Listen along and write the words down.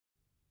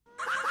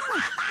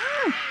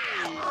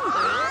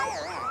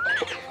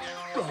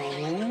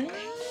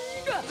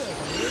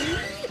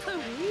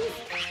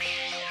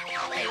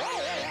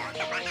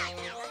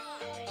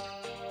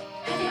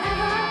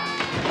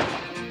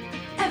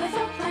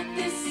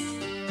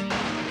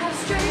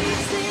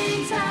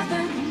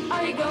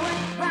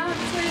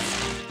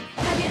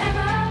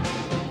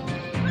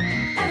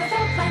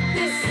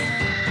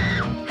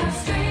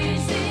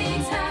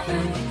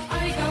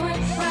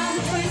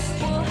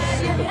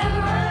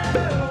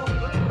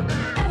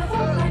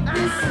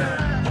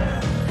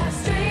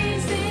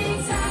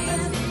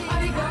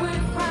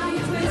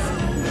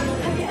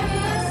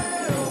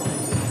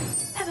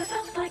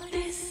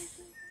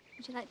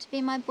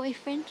my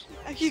boyfriend.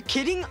 Are you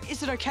kidding?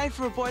 Is it okay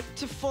for a boy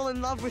to fall in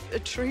love with a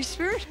tree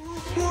spirit?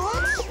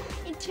 What?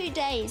 In 2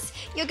 days,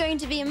 you're going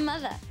to be a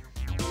mother.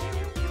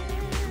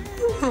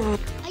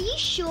 Are you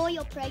sure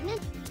you're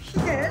pregnant?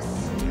 Yes.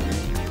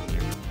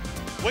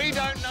 We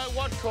don't know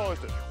what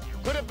caused it.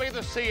 Could it be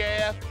the sea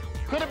air?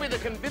 Could it be the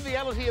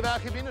conviviality of our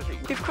community?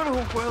 You've got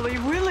all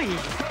whirly-willy.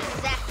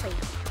 Exactly.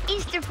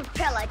 Instant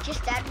propeller,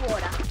 just add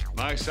water.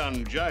 My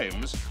son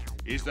James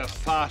is the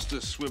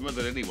fastest swimmer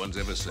that anyone's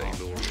ever seen.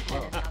 Go!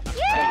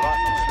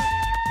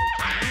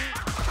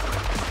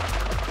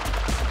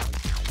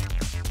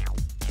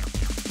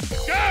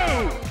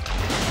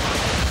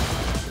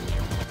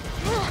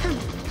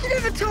 You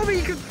never told me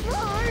you could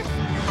fly.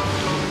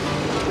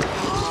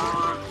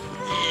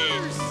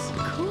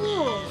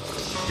 Cool.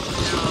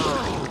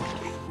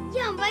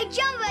 Jumbo,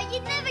 Jumbo,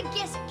 you'd never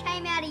guess it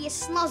came out of your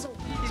snozzle.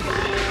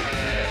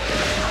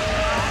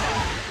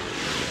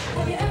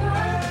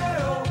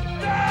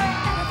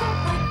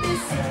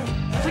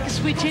 It's like a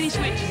sweet chinny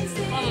switch.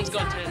 My one's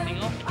got to turn the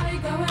thing off.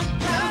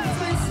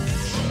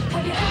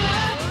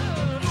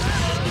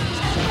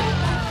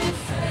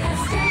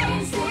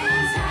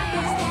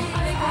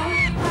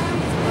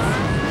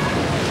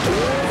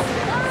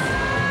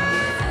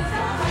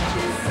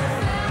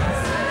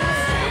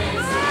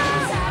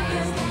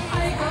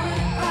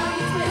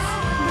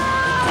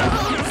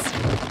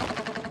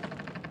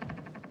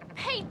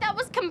 Pete, that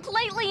was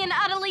completely and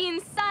utterly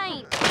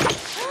insane.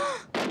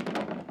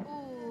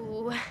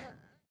 Ooh.